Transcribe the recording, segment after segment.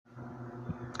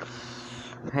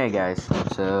Hey guys,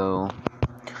 so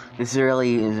this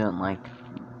really isn't like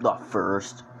the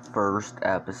first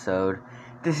episode.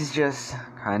 This is just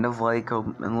kind of like a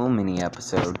little mini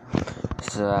episode,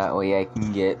 so that way I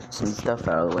can get some stuff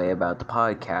out of the way about the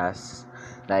podcasts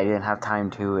that I didn't have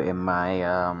time to in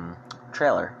my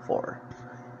trailer for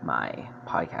my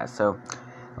podcast. So,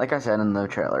 like I said in the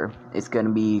trailer, it's gonna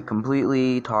be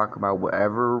completely talk about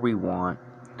whatever we want.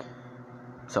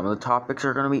 Some of the topics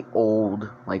are going to be old,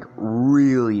 like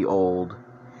really old,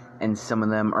 and some of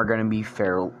them are going to be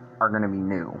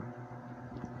new.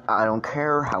 I don't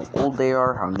care how old they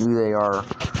are, how new they are,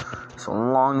 so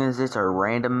long as it's a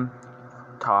random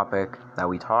topic that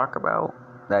I talk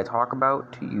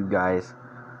about to you guys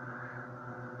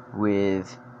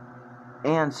with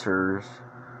answers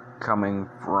coming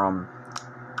from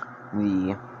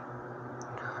the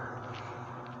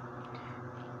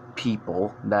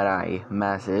people that I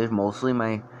message, mostly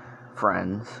my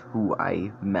friends who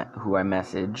I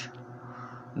message,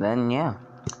 then yeah,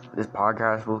 this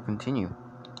podcast will continue.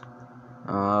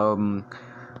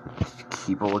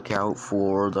 Keep a lookout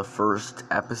for the first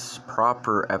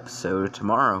proper episode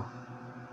tomorrow.